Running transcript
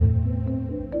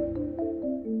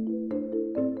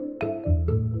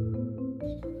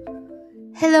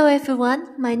Hello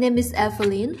everyone, my name is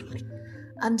Evelyn.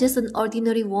 I'm just an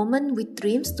ordinary woman with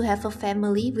dreams to have a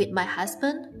family with my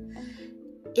husband.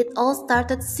 It all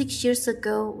started 6 years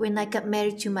ago when I got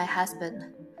married to my husband.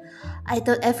 I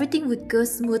thought everything would go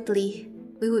smoothly.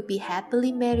 We would be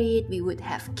happily married, we would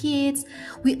have kids.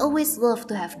 We always loved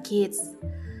to have kids.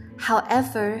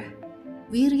 However,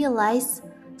 we realized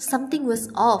something was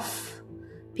off.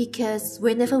 Because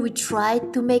whenever we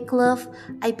tried to make love,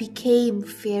 I became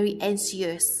very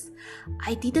anxious.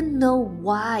 I didn't know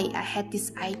why I had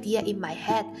this idea in my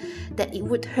head that it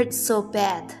would hurt so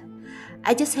bad.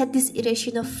 I just had this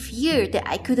irrational fear that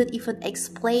I couldn't even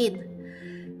explain.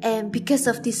 And because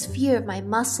of this fear, my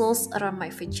muscles around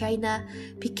my vagina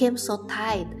became so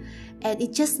tight, and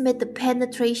it just made the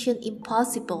penetration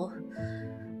impossible.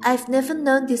 I've never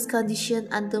known this condition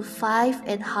until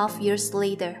 5.5 years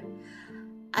later.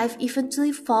 I've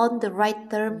eventually found the right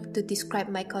term to describe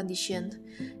my condition.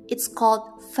 It's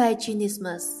called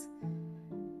vaginismus.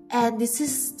 And this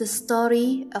is the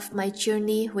story of my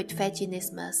journey with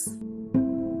vaginismus.